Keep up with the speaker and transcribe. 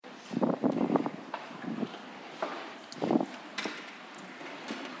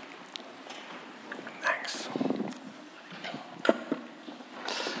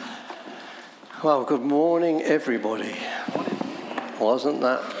Well, good morning, everybody. Wasn't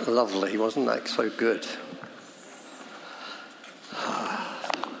that lovely? Wasn't that so good?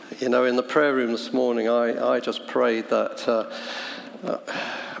 You know, in the prayer room this morning, I just prayed that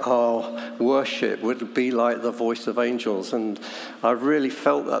our worship would be like the voice of angels. And I really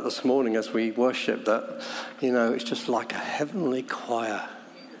felt that this morning as we worshiped, that, you know, it's just like a heavenly choir.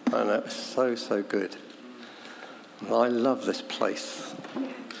 And it was so good. I love this place.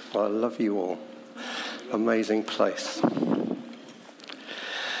 I love you all. Amazing place. I'm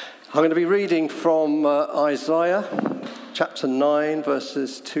going to be reading from Isaiah chapter 9,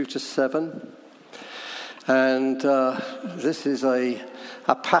 verses 2 to 7. And this is a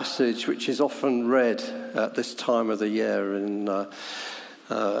passage which is often read at this time of the year,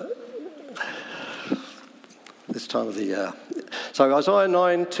 this time of the year. So Isaiah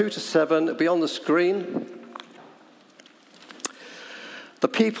 9, 2 to 7, it'll be on the screen. The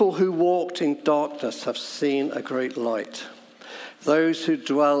people who walked in darkness have seen a great light. Those who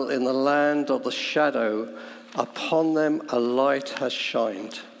dwell in the land of the shadow, upon them a light has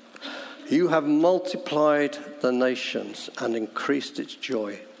shined. You have multiplied the nations and increased its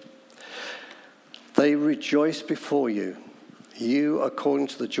joy. They rejoice before you, you according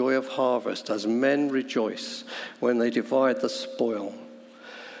to the joy of harvest, as men rejoice when they divide the spoil.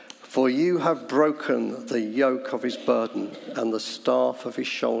 For you have broken the yoke of his burden and the staff of his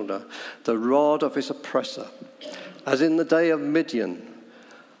shoulder, the rod of his oppressor, as in the day of Midian.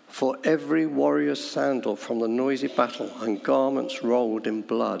 For every warrior's sandal from the noisy battle and garments rolled in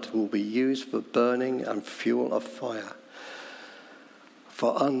blood will be used for burning and fuel of fire.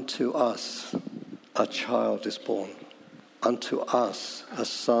 For unto us a child is born, unto us a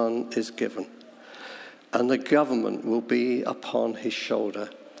son is given, and the government will be upon his shoulder.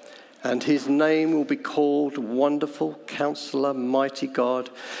 And his name will be called Wonderful Counselor, Mighty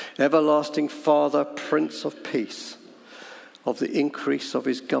God, Everlasting Father, Prince of Peace. Of the increase of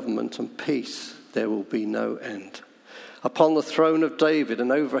his government and peace there will be no end. Upon the throne of David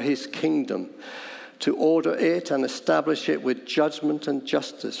and over his kingdom, to order it and establish it with judgment and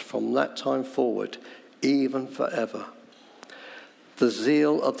justice from that time forward, even forever. The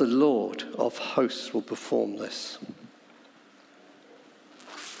zeal of the Lord of hosts will perform this.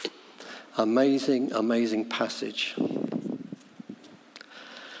 Amazing, amazing passage.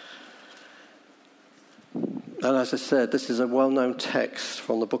 And as I said, this is a well-known text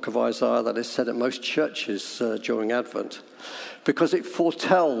from the book of Isaiah that is said at most churches during Advent, because it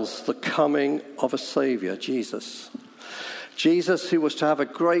foretells the coming of a Saviour, Jesus. Jesus, who was to have a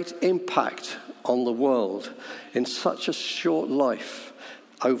great impact on the world in such a short life,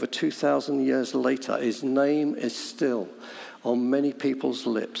 over 2,000 years later, his name is still on many people's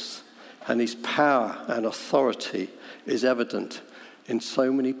lips. And his power and authority is evident in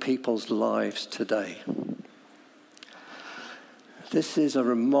so many people's lives today. This is a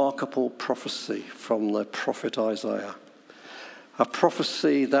remarkable prophecy from the prophet Isaiah. A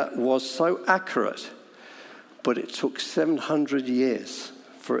prophecy that was so accurate, but it took 700 years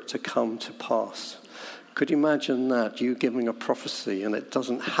for it to come to pass. Could you imagine that, you giving a prophecy and it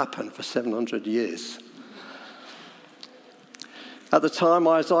doesn't happen for 700 years? At the time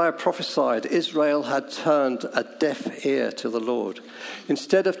Isaiah prophesied, Israel had turned a deaf ear to the Lord.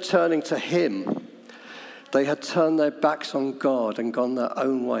 Instead of turning to him, they had turned their backs on God and gone their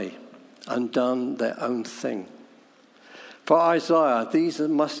own way and done their own thing. For Isaiah, these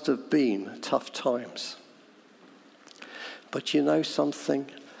must have been tough times. But you know something?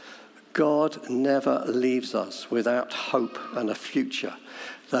 God never leaves us without hope and a future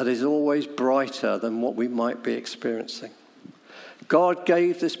that is always brighter than what we might be experiencing. God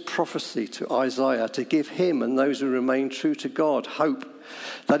gave this prophecy to Isaiah to give him and those who remain true to God hope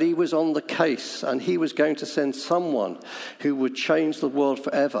that he was on the case and he was going to send someone who would change the world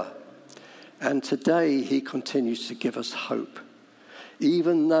forever. And today he continues to give us hope.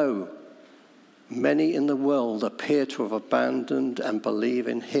 Even though many in the world appear to have abandoned and believe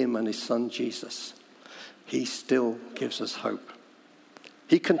in him and his son Jesus, he still gives us hope.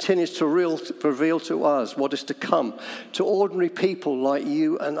 He continues to reveal to us what is to come, to ordinary people like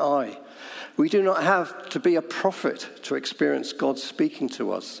you and I. We do not have to be a prophet to experience God speaking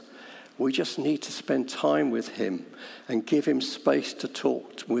to us. We just need to spend time with him and give him space to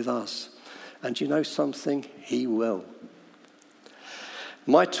talk with us. And you know something? He will.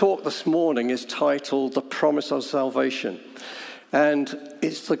 My talk this morning is titled The Promise of Salvation. And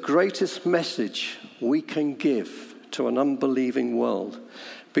it's the greatest message we can give to an unbelieving world,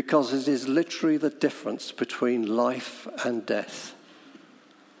 because it is literally the difference between life and death.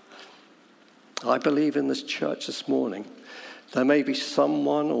 I believe in this church this morning There may be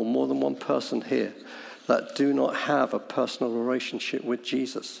someone or more than one person here that do not have a personal relationship with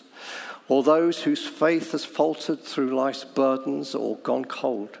Jesus, or those whose faith has faltered through life's burdens or gone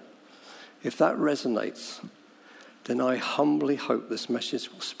cold. If that resonates, then I humbly hope this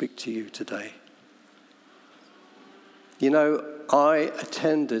message will speak to you today. You know, I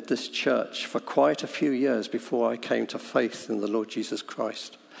attended this church for quite a few years before I came to faith in the Lord Jesus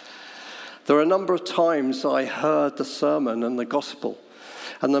Christ. There are a number of times I heard the sermon and the gospel,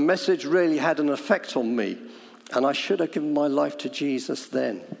 and the message really had an effect on me, and I should have given my life to Jesus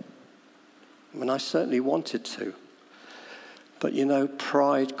then. And I certainly wanted to. But you know,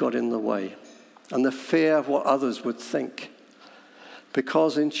 pride got in the way, and the fear of what others would think.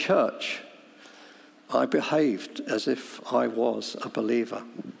 Because in church, I behaved as if I was a believer.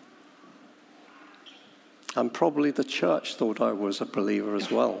 And probably the church thought I was a believer as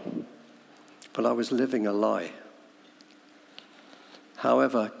well. But I was living a lie.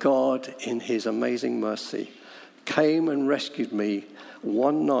 However, God, in his amazing mercy, came and rescued me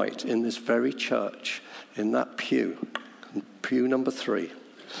one night in this very church, in that pew number 3.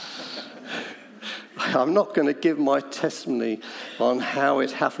 I'm not going to give my testimony on how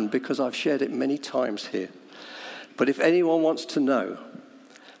it happened because I've shared it many times here. But if anyone wants to know,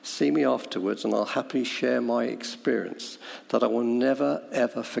 see me afterwards and I'll happily share my experience that I will never,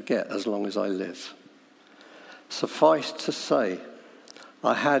 ever forget as long as I live. Suffice to say,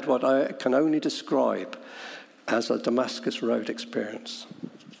 I had what I can only describe as a Damascus Road experience.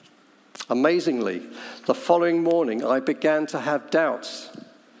 Amazingly, the following morning I began to have doubts.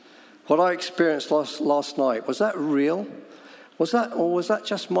 What I experienced last night, was that real? Was that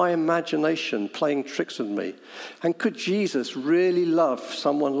just my imagination playing tricks with me? And could Jesus really love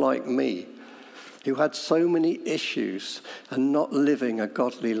someone like me who had so many issues and not living a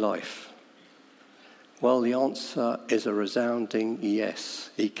godly life? Well, the answer is a resounding yes,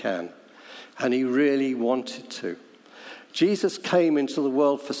 he can. And he really wanted to. Jesus came into the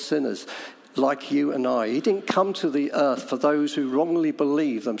world for sinners like you and I. He didn't come to the earth for those who wrongly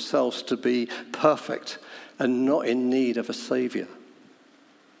believe themselves to be perfect and not in need of a saviour.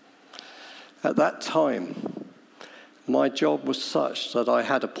 At that time, my job was such that I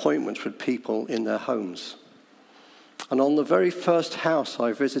had appointments with people in their homes. And on the very first house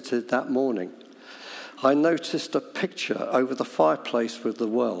I visited that morning, I noticed a picture over the fireplace with the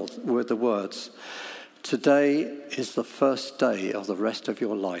words, "Today is the first day of the rest of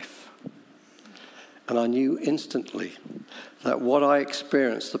your life." And I knew instantly that what I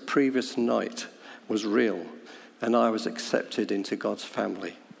experienced the previous night was real, and I was accepted into God's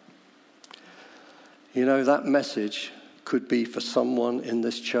family. You know, that message could be for someone in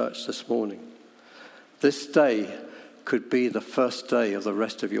this church this morning. This day could be the first day of the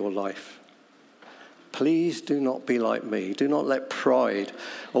rest of your life. Please do not be like me. Do not let pride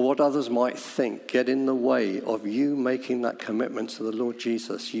or what others might think get in the way of you making that commitment to the Lord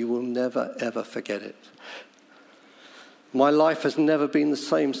Jesus. You will never, ever forget it. My life has never been the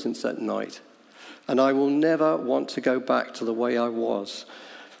same since that night, and I will never want to go back to the way I was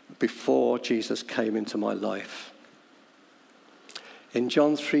before Jesus came into my life. In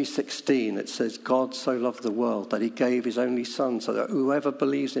John 3:16, it says, God so loved the world that he gave his only son so that whoever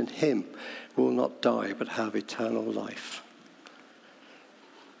believes in him will not die but have eternal life.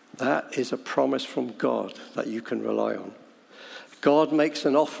 That is a promise from God that you can rely on. God makes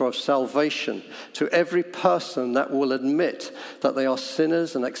an offer of salvation to every person that will admit that they are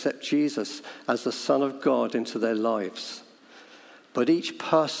sinners and accept Jesus as the Son of God into their lives. But each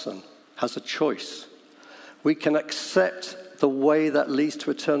person has a choice. We can accept the way that leads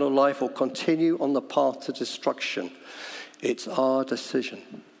to eternal life or continue on the path to destruction. It's our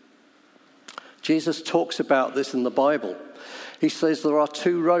decision. Jesus talks about this in the Bible. He says there are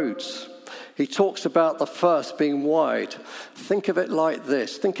two roads. He talks about the first being wide. Think of it like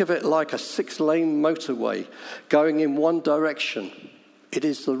this. Think of it like a 6-lane motorway going in one direction. It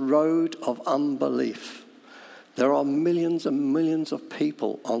is the road of unbelief. There are millions and millions of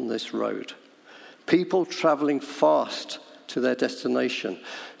people on this road. People traveling fast to their destination.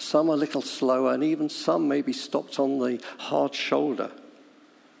 Some a little slower, and even some may be stopped on the hard shoulder.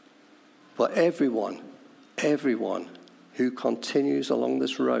 But everyone who continues along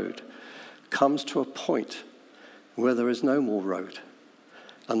this road comes to a point where there is no more road,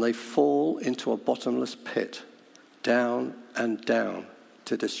 and they fall into a bottomless pit, down and down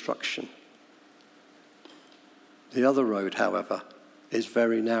to destruction. The other road, however, is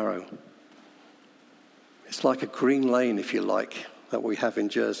very narrow. It's like a green lane, if you like, that we have in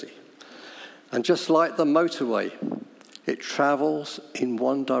Jersey. And just like the motorway, it travels in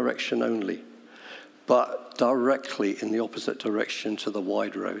one direction only. but directly in the opposite direction to the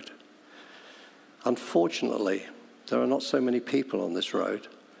wide road. Unfortunately, there are not so many people on this road,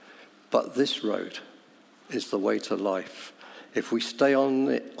 but this road is the way to life. If we stay on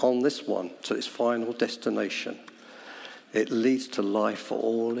this one to its final destination, it leads to life for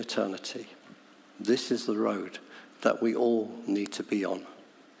all eternity. This is the road that we all need to be on.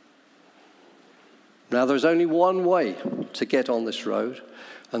 Now, there's only one way to get on this road,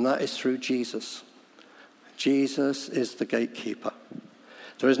 and that is through Jesus. Jesus is the gatekeeper.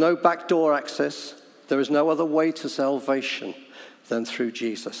 There is no backdoor access. There is no other way to salvation than through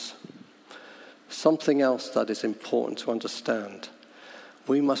Jesus. Something else that is important to understand.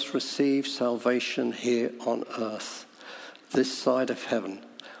 We must receive salvation here on earth, this side of heaven.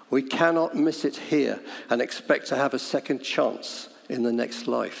 We cannot miss it here and expect to have a second chance in the next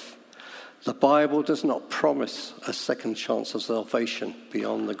life. The Bible does not promise a second chance of salvation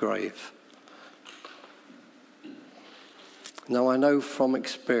beyond the grave. Now, I know from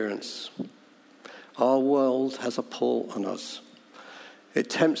experience, our world has a pull on us. It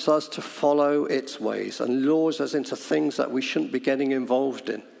tempts us to follow its ways and lures us into things that we shouldn't be getting involved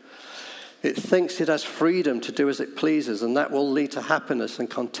in. It thinks it has freedom to do as it pleases, and that will lead to happiness and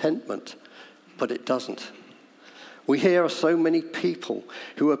contentment, but it doesn't. We hear of so many people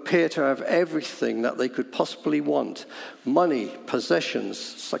who appear to have everything that they could possibly want: money, possessions,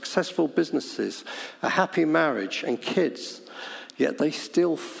 successful businesses, a happy marriage, and kids, yet they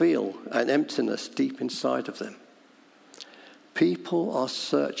still feel an emptiness deep inside of them. People are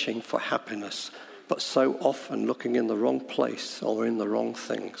searching for happiness, but so often looking in the wrong place or in the wrong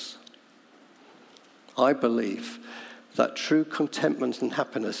things. I believe that true contentment and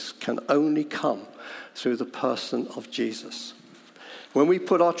happiness can only come through the person of Jesus. When we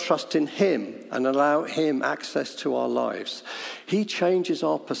put our trust in him and allow him access to our lives, he changes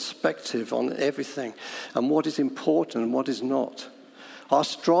our perspective on everything and what is important and what is not. Our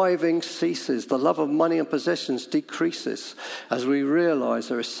striving ceases. The love of money and possessions decreases as we realize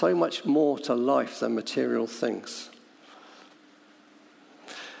there is so much more to life than material things.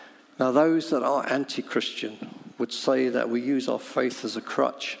 Now, those that are anti-Christian would say that we use our faith as a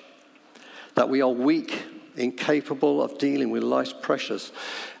crutch, that we are weak, incapable of dealing with life's pressures,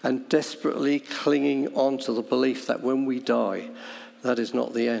 and desperately clinging on to the belief that when we die, that is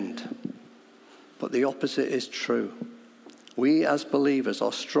not the end. But the opposite is true. We as believers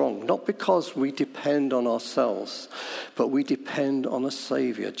are strong, not because we depend on ourselves, but we depend on a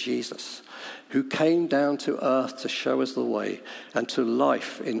Savior, Jesus, who came down to earth to show us the way and to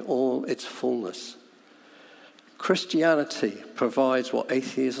life in all its fullness. Christianity provides what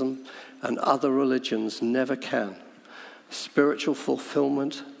atheism and other religions never can: spiritual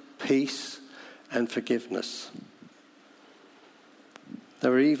fulfillment, peace, and forgiveness.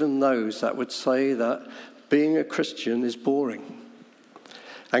 There are even those that would say that being a Christian is boring,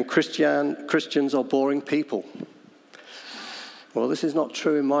 and Christians are boring people. Well, this is not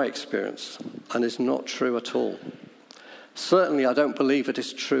true in my experience, and is not true at all. Certainly, I don't believe it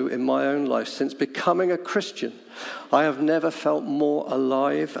is true in my own life. Since becoming a Christian, I have never felt more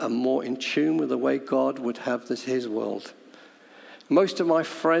alive and more in tune with the way God would have his world. Most of my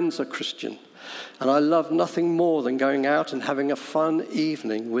friends are Christian, and I love nothing more than going out and having a fun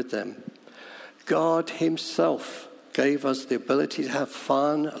evening with them. God himself gave us the ability to have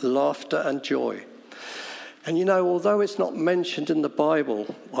fun, laughter, and joy. And you know, although it's not mentioned in the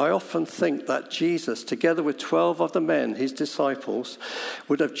Bible, I often think that Jesus, together with 12 of the men, his disciples,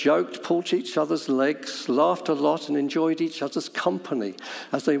 would have joked, pulled each other's legs, laughed a lot, and enjoyed each other's company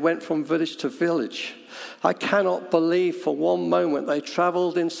as they went from village to village. I cannot believe for one moment they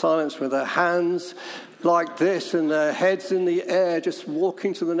traveled in silence with their hands like this and their heads in the air, just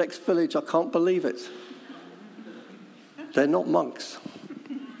walking to the next village. I can't believe it. They're not monks.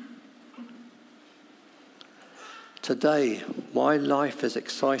 Today, my life is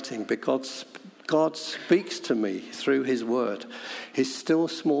exciting because God speaks to me through his word, his still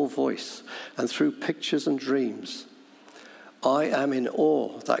small voice, and through pictures and dreams. I am in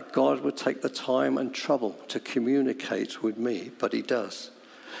awe that God would take the time and trouble to communicate with me, but he does.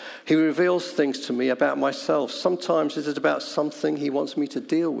 He reveals things to me about myself. Sometimes it is about something he wants me to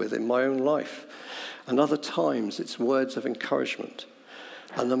deal with in my own life, and other times it's words of encouragement.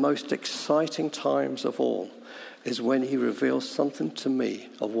 And the most exciting times of all is when he reveals something to me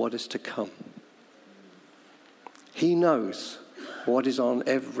of what is to come. He knows what is on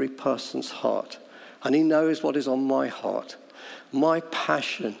every person's heart, and he knows what is on my heart. My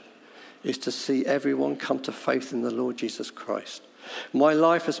passion is to see everyone come to faith in the Lord Jesus Christ. My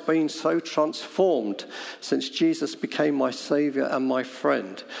life has been so transformed since Jesus became my Savior and my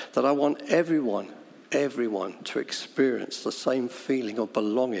friend that I want everyone everyone to experience the same feeling of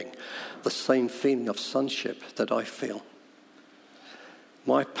belonging, the same feeling of sonship that I feel.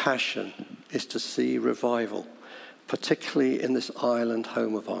 My passion is to see revival, particularly in this island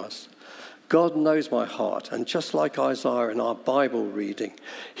home of ours. God knows my heart, and just like Isaiah in our Bible reading,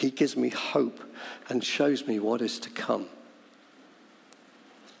 he gives me hope and shows me what is to come.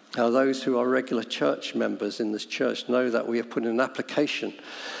 Now, those who are regular church members in this church know that we have put in an application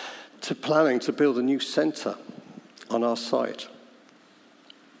to planning to build a new centre on our site.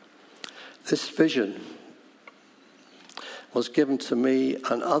 This vision was given to me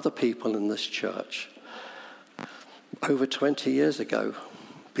and other people in this church over 20 years ago,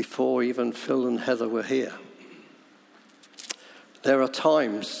 before even Phil and Heather were here. There are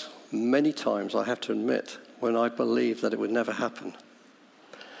times, many times I have to admit, when I believe that it would never happen.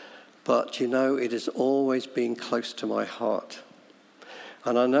 But you know, it has always been close to my heart.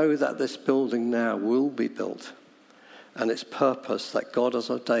 And I know that this building now will be built, and its purpose that God has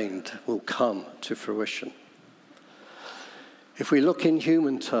ordained will come to fruition. If we look in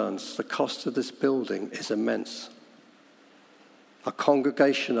human terms, the cost of this building is immense. A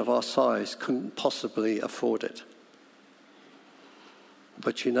congregation of our size couldn't possibly afford it.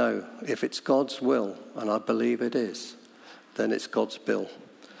 But you know, if it's God's will, and I believe it is, then it's God's bill.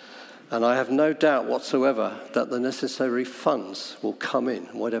 And I have no doubt whatsoever that the necessary funds will come in,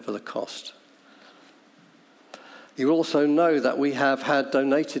 whatever the cost. You also know that we have had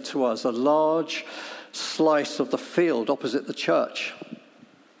donated to us a large slice of the field opposite the church.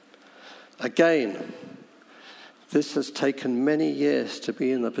 Again, this has taken many years to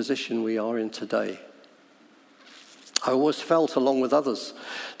be in the position we are in today. I always felt, along with others,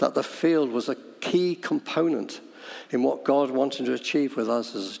 that the field was a key component in what God wanted to achieve with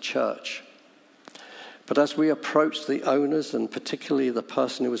us as a church. But as we approached the owners, and particularly the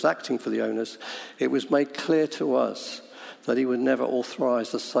person who was acting for the owners, it was made clear to us that he would never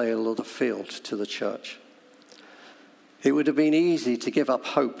authorize the sale of the field to the church. It would have been easy to give up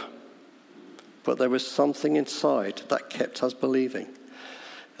hope, but there was something inside that kept us believing.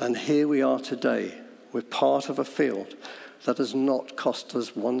 And here we are today with part of a field that has not cost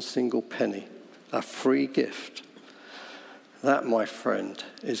us one single penny, a free gift. That, my friend,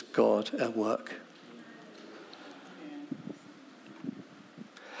 is God at work.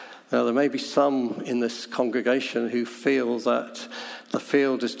 Now, there may be some in this congregation who feel that the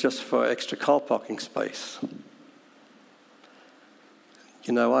field is just for extra car parking space.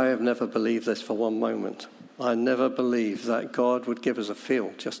 You know, I have never believed this for one moment. I never believed that God would give us a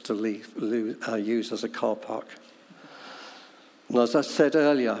field just to use as a car park. And as I said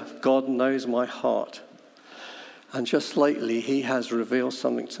earlier, God knows my heart. And just lately, he has revealed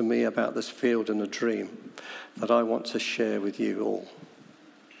something to me about this field in a dream that I want to share with you all.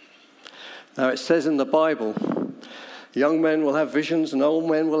 Now, it says in the Bible, young men will have visions and old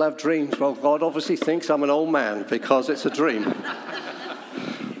men will have dreams. Well, God obviously thinks I'm an old man because it's a dream.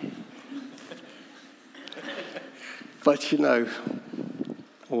 But you know,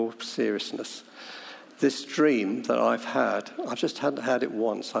 all seriousness, this dream that I've had, I just hadn't had it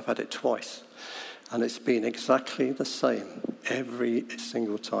once, I've had it twice. And it's been exactly the same every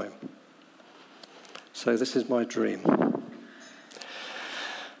single time. So this is my dream.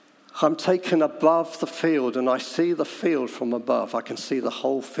 I'm taken above the field and I see the field from above. I can see the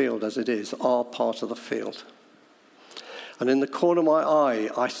whole field as it is, our part of the field. And in the corner of my eye,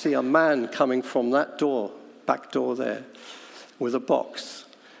 I see a man coming from that door, back door there, with a box.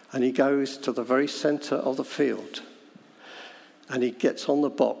 And he goes to the very center of the field. And he gets on the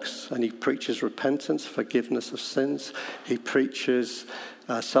box and he preaches repentance, forgiveness of sins. He preaches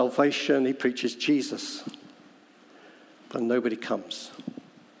salvation. He preaches Jesus. But nobody comes.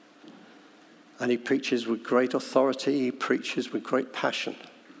 And he preaches with great authority. He preaches with great passion.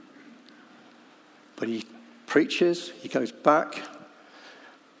 But he preaches, he goes back,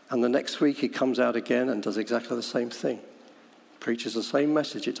 and the next week he comes out again and does exactly the same thing. Preaches the same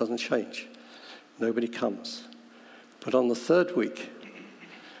message, it doesn't change. Nobody comes. But on the third week,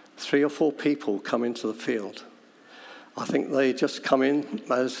 3 or 4 people come into the field. I think they just come in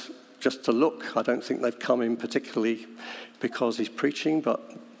as just to look. I don't think they've come in particularly because he's preaching, but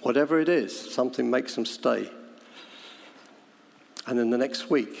whatever it is, something makes them stay. And then the next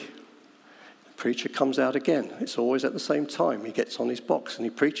week, the preacher comes out again. It's always at the same time. He gets on his box and he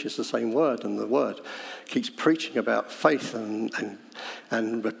preaches the same word, and the word keeps preaching about faith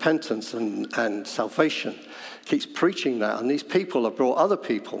and repentance and salvation. Keeps preaching that, and these people have brought other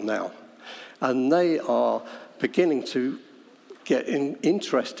people now, and they are beginning to getting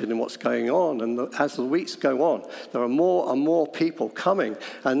interested in what's going on. And as the weeks go on, there are more and more people coming.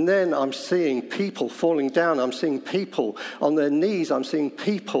 And then I'm seeing people falling down. I'm seeing people on their knees. I'm seeing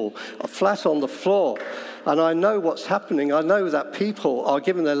people flat on the floor. And I know what's happening. I know that people are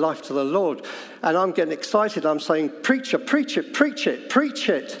giving their life to the Lord. And I'm getting excited. I'm saying, preacher, preach it, preach it, preach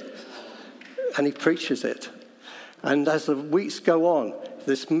it. And he preaches it. And as the weeks go on,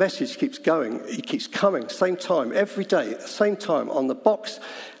 this message keeps going. It keeps coming, same time, every day, same time on the box.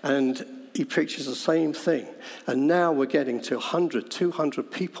 And he preaches the same thing. And now we're getting to 100,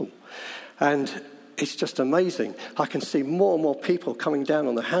 200 people. And it's just amazing. I can see more and more people coming down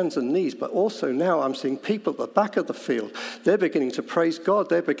on their hands and knees. But also now I'm seeing people at the back of the field. They're beginning to praise God.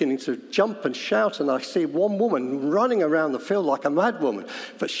 They're beginning to jump and shout. And I see one woman running around the field like a mad woman.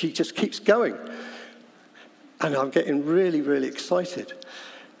 But she just keeps going. And I'm getting really, really excited.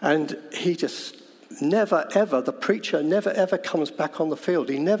 And he just never, ever, the preacher never, ever comes back on the field.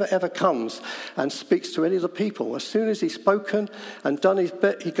 He never, ever comes and speaks to any of the people. As soon as he's spoken and done his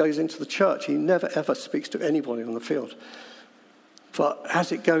bit, he goes into the church. He never, ever speaks to anybody on the field. But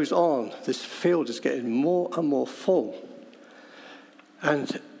as it goes on, this field is getting more and more full.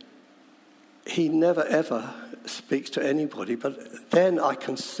 And he never, ever speaks to anybody. But then I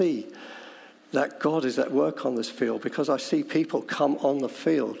can see that God is at work on this field, because I see people come on the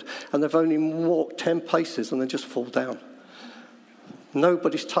field and they've only walked 10 places and they just fall down.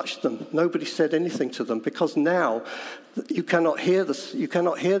 Nobody's touched them. Nobody said anything to them, because now you cannot hear this. You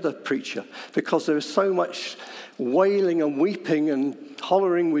cannot hear the preacher, because there is so much wailing and weeping and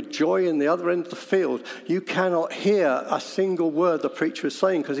hollering with joy in the other end of the field. You cannot hear a single word the preacher is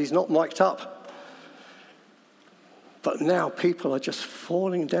saying, because he's not mic'd up. But now people are just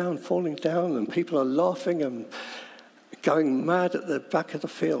falling down, and people are laughing and going mad at the back of the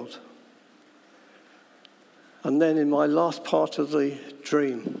field. And then in my last part of the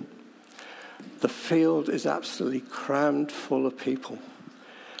dream, the field is absolutely crammed full of people.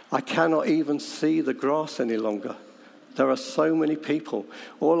 I cannot even see the grass any longer. There are so many people.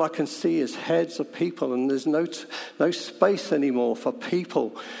 All I can see is heads of people, and there's no space anymore for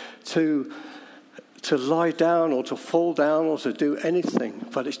people to lie down or to fall down or to do anything.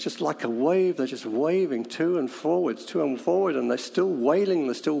 But it's just like a wave. They're just waving to and forward, and they're still wailing,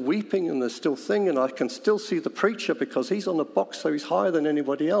 they're still weeping, and they're still singing. I can still see the preacher, because he's on the box, so he's higher than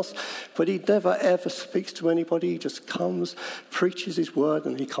anybody else. But he never, ever speaks to anybody. He just comes, preaches his word,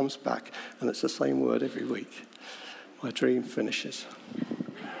 and he comes back. And it's the same word every week. My dream finishes.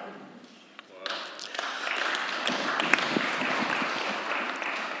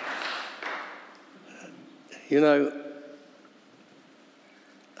 You know,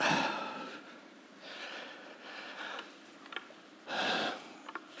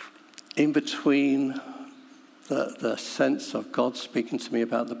 in between the sense of God speaking to me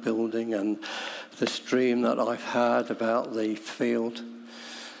about the building and this dream that I've had about the field,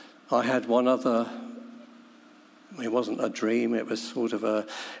 I had one other. It wasn't a dream, it was sort of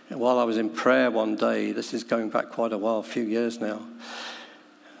while I was in prayer one day, this is going back quite a while, a few years now,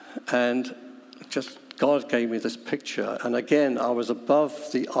 and just God gave me this picture, and again, I was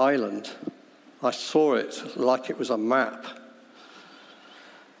above the island. I saw it like it was a map.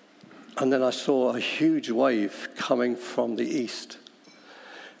 And then I saw a huge wave coming from the east.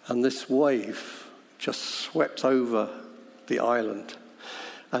 And this wave just swept over the island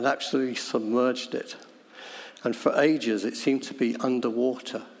and absolutely submerged it. And for ages, it seemed to be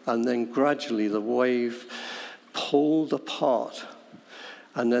underwater. And then gradually, the wave pulled apart.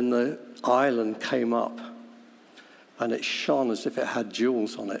 And then the island came up, and it shone as if it had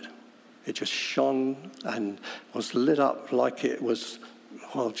jewels on it. It just shone and was lit up like it was,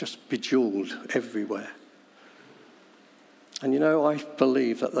 just bejeweled everywhere. And you know, I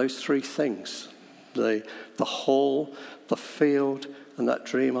believe that those three things, the hall, the field, and that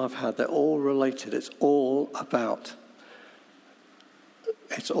dream I've had, they're all related. It's all about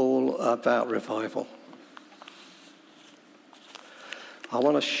revival. I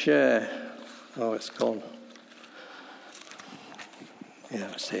want to share. Oh, it's gone.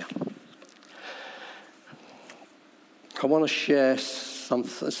 Yeah, it's here. I want to share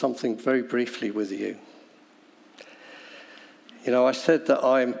something very briefly with you. You know, I said that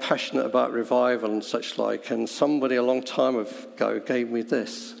I'm passionate about revival and such like, and somebody a long time ago gave me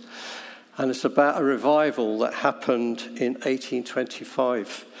this. And it's about a revival that happened in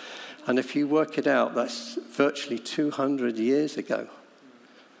 1825. And if you work it out, that's virtually 200 years ago.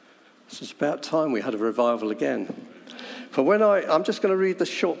 So it's about time we had a revival again. But I'm just going to read this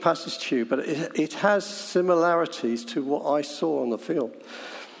short passage to you, but it has similarities to what I saw on the field.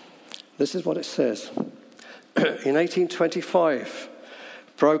 This is what it says. In 1825,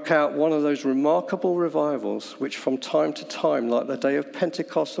 broke out one of those remarkable revivals which from time to time, like the day of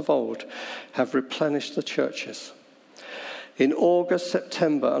Pentecost of old, have replenished the churches. In August,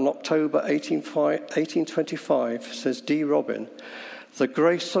 September and October 1825, says D. Robin, the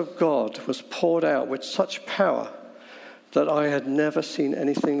grace of God was poured out with such power that I had never seen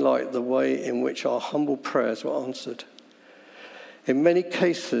anything like the way in which our humble prayers were answered. In many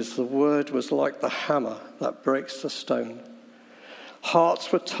cases, the word was like the hammer that breaks the stone.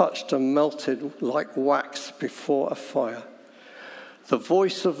 Hearts were touched and melted like wax before a fire. The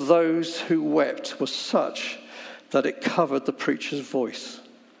voice of those who wept was such that it covered the preacher's voice.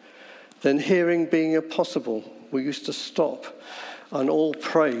 Then, hearing being impossible, we used to stop and all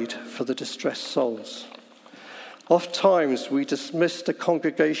prayed for the distressed souls. Oft times we dismissed the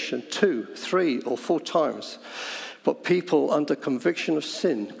congregation 2, 3, or 4 times, but people under conviction of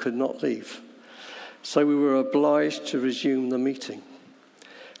sin could not leave. So we were obliged to resume the meeting.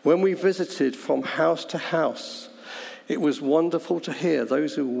 When we visited from house to house, it was wonderful to hear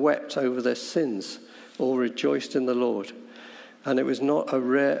those who wept over their sins or rejoiced in the Lord. And it was not a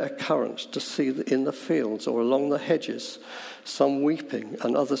rare occurrence to see in the fields or along the hedges some weeping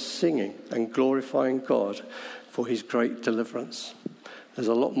and others singing and glorifying God for his great deliverance. There's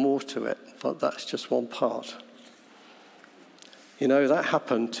a lot more to it, but that's just one part. You know, that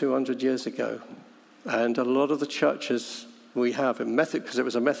happened 200 years ago. And a lot of the churches we have in Methodist, because it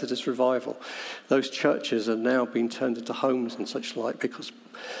was a Methodist revival, those churches are now being turned into homes and such like because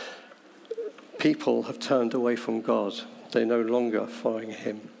people have turned away from God. They're no longer following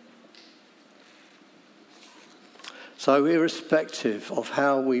him. So irrespective of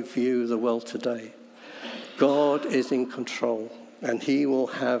how we view the world today, God is in control and he will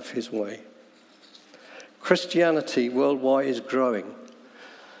have his way. Christianity worldwide is growing.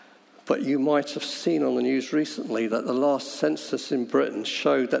 But you might have seen on the news recently that the last census in Britain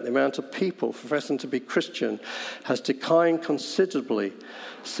showed that the amount of people professing to be Christian has declined considerably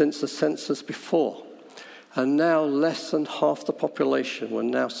since the census before. And now less than half the population will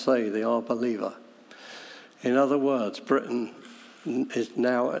now say they are a believer. In other words, Britain is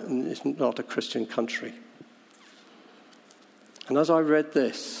not a Christian country. And as I read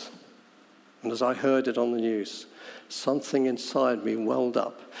this, and as I heard it on the news, something inside me welled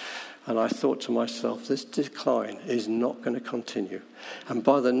up. And I thought to myself, this decline is not going to continue. And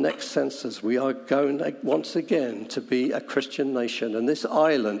by the next census, we are going once again to be a Christian nation. And this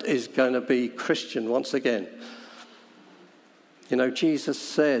island is going to be Christian once again. You know, Jesus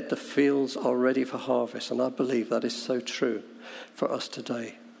said the fields are ready for harvest. And I believe that is so true for us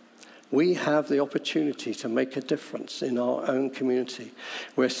today. We have the opportunity to make a difference in our own community,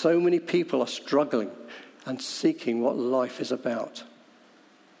 where so many people are struggling and seeking what life is about.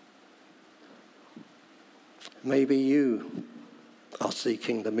 Maybe you are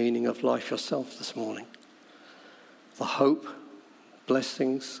seeking the meaning of life yourself this morning. The hope,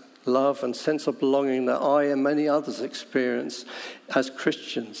 blessings, love, and sense of belonging that I and many others experience as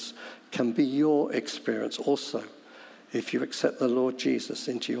Christians can be your experience also if you accept the Lord Jesus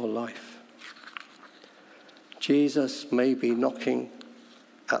into your life. Jesus may be knocking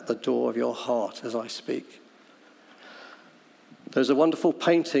at the door of your heart as I speak. There's a wonderful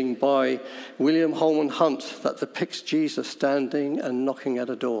painting by William Holman Hunt that depicts Jesus standing and knocking at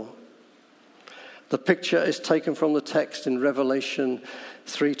a door. The picture is taken from the text in Revelation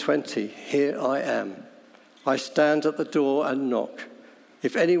 3:20. Here I am. I stand at the door and knock.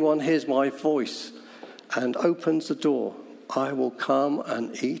 If anyone hears my voice and opens the door, I will come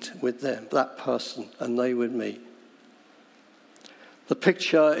and eat with them, that person, and they with me. The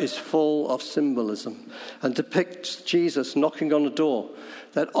picture is full of symbolism and depicts Jesus knocking on a door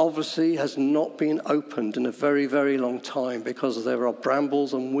that obviously has not been opened in a very, very long time because there are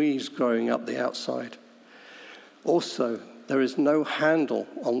brambles and weeds growing up the outside. Also, there is no handle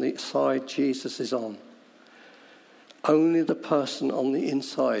on the side Jesus is on. Only the person on the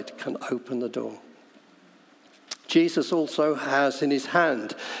inside can open the door. Jesus also has in his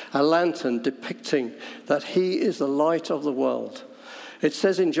hand a lantern depicting that he is the light of the world. It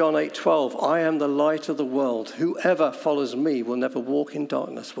says in John 8:12, I am the light of the world. Whoever follows me will never walk in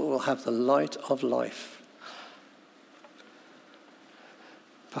darkness, but will have the light of life.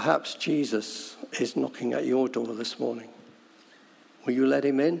 Perhaps Jesus is knocking at your door this morning. Will you let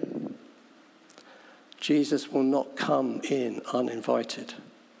him in? Jesus will not come in uninvited.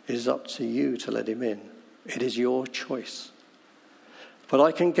 It is up to you to let him in. It is your choice. But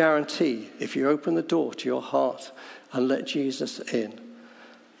I can guarantee if you open the door to your heart and let Jesus in,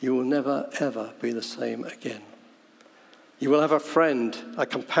 you will never, ever be the same again. You will have a friend, a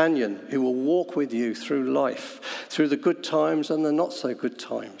companion who will walk with you through life, through the good times and the not so good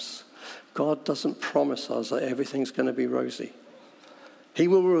times. God doesn't promise us that everything's going to be rosy. He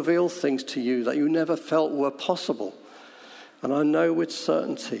will reveal things to you that you never felt were possible. And I know with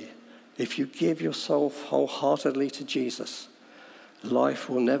certainty, if you give yourself wholeheartedly to Jesus, life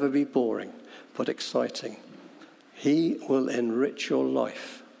will never be boring, but exciting. He will enrich your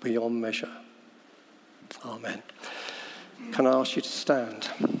life beyond measure. Amen. Can I ask you to stand?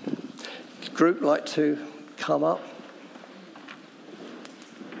 Would the group like to come up?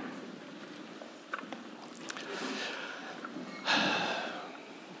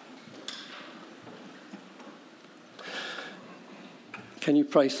 Can you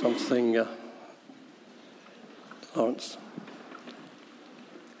pray something, Lawrence?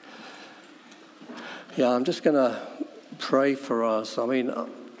 Yeah, I'm just going to pray for us. I mean,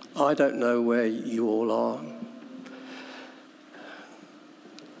 I don't know where you all are.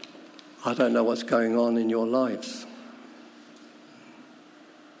 I don't know what's going on in your lives.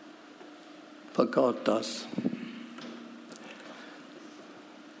 But God does.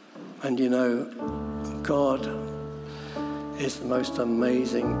 And you know, God is the most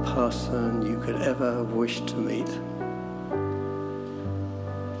amazing person you could ever wish to meet.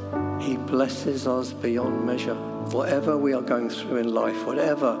 He blesses us beyond measure. Whatever we are going through in life,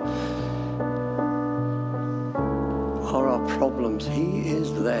 whatever are our problems, He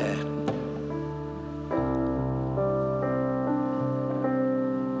is there.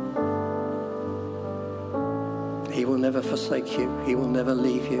 He will never forsake you. He will never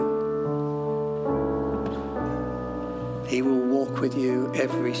leave you. He will walk with you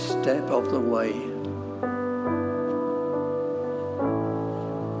every step of the way.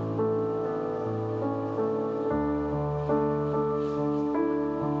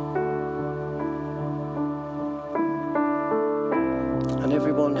 And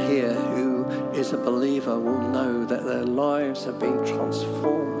everyone here who is a believer will know that their lives have been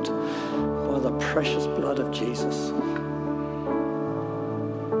transformed by the precious blood of Jesus.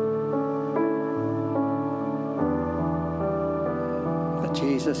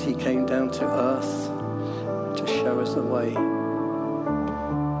 Jesus, He came down to earth to show us the way.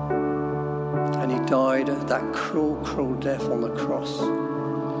 And He died that cruel, cruel death on the cross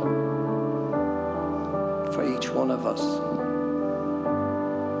for each one of us,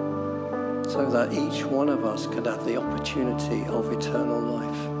 so that each one of us could have the opportunity of eternal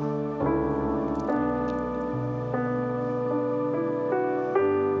life.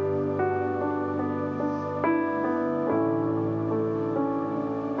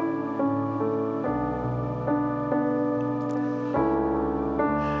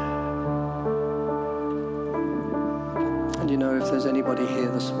 You know, if there's anybody here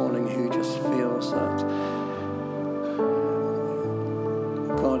this morning who just feels that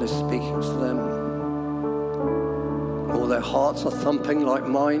God is speaking to them, or their hearts are thumping like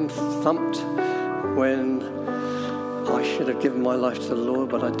mine thumped when I should have given my life to the Lord,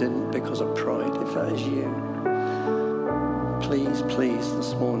 but I didn't because of pride. If that is you, please, please,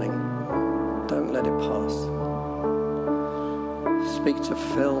 this morning, don't let it pass. Speak to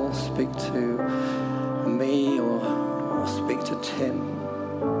Phil, speak to me, or speak to Tim.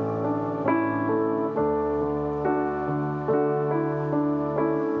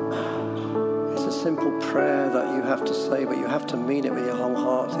 It's a simple prayer that you have to say, but you have to mean it with your whole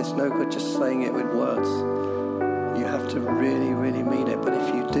heart. It's no good just saying it with words. You have to really, really mean it. But if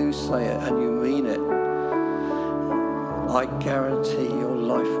you do say it and you mean it, I guarantee your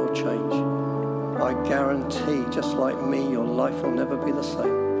life will change. I guarantee, just like me, your life will never be the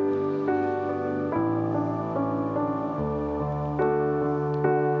same.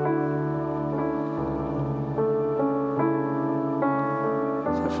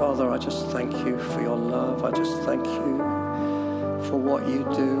 Father, I just thank you for your love. I just thank you for what you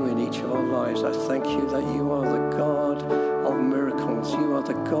do in each of our lives. I thank you that you are the God of miracles. You are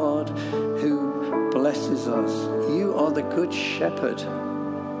the God who blesses us. You are the good shepherd.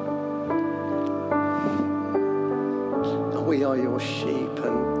 We are your sheep.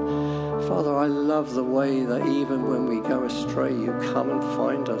 And Father, I love the way that even when we go astray, you come and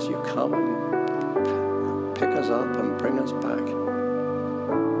find us. You come and pick us up and bring us back.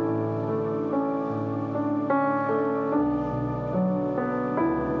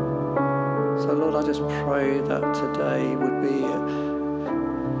 So Lord, I just pray that today would be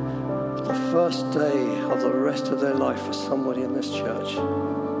the first day of the rest of their life for somebody in this church.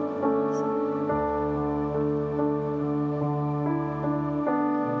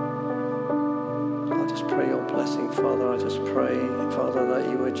 I Just pray your blessing, Father. I just pray, Father, that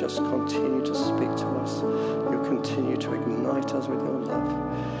you would just continue to speak to us. You'll continue to ignite us with your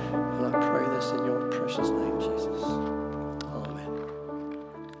love. And I pray this in your precious name, Jesus.